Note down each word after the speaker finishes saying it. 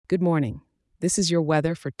Good morning. This is your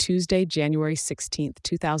weather for Tuesday, January 16th,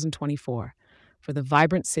 2024, for the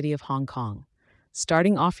vibrant city of Hong Kong.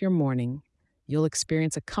 Starting off your morning, you'll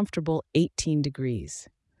experience a comfortable 18 degrees.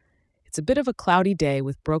 It's a bit of a cloudy day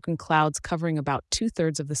with broken clouds covering about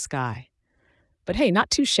two-thirds of the sky. But hey, not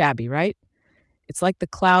too shabby, right? It's like the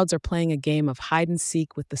clouds are playing a game of hide and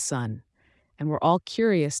seek with the sun, and we're all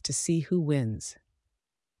curious to see who wins.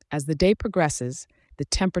 As the day progresses, the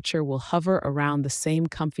temperature will hover around the same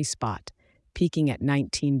comfy spot, peaking at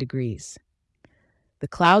 19 degrees. The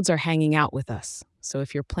clouds are hanging out with us, so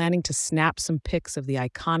if you're planning to snap some pics of the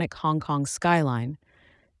iconic Hong Kong skyline,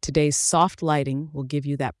 today's soft lighting will give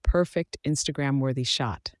you that perfect Instagram-worthy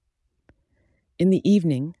shot. In the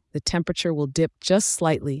evening, the temperature will dip just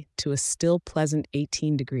slightly to a still pleasant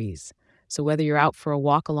 18 degrees, so whether you're out for a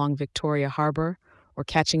walk along Victoria Harbor or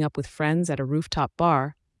catching up with friends at a rooftop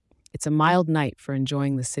bar, it's a mild night for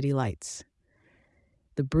enjoying the city lights.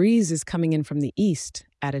 The breeze is coming in from the east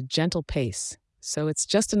at a gentle pace, so it's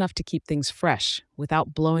just enough to keep things fresh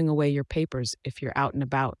without blowing away your papers if you're out and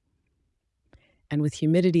about. And with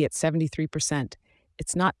humidity at 73%,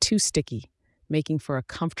 it's not too sticky, making for a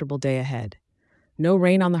comfortable day ahead. No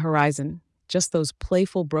rain on the horizon, just those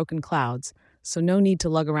playful broken clouds, so no need to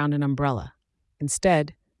lug around an umbrella.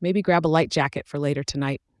 Instead, maybe grab a light jacket for later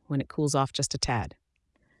tonight when it cools off just a tad.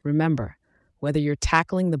 Remember, whether you're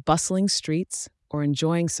tackling the bustling streets or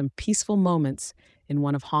enjoying some peaceful moments in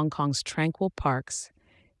one of Hong Kong's tranquil parks,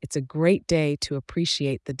 it's a great day to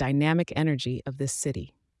appreciate the dynamic energy of this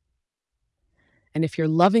city. And if you're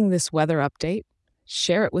loving this weather update,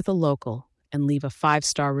 share it with a local and leave a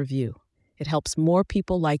 5-star review. It helps more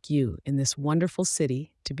people like you in this wonderful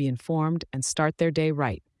city to be informed and start their day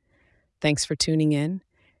right. Thanks for tuning in,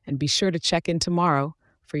 and be sure to check in tomorrow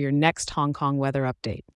for your next Hong Kong weather update.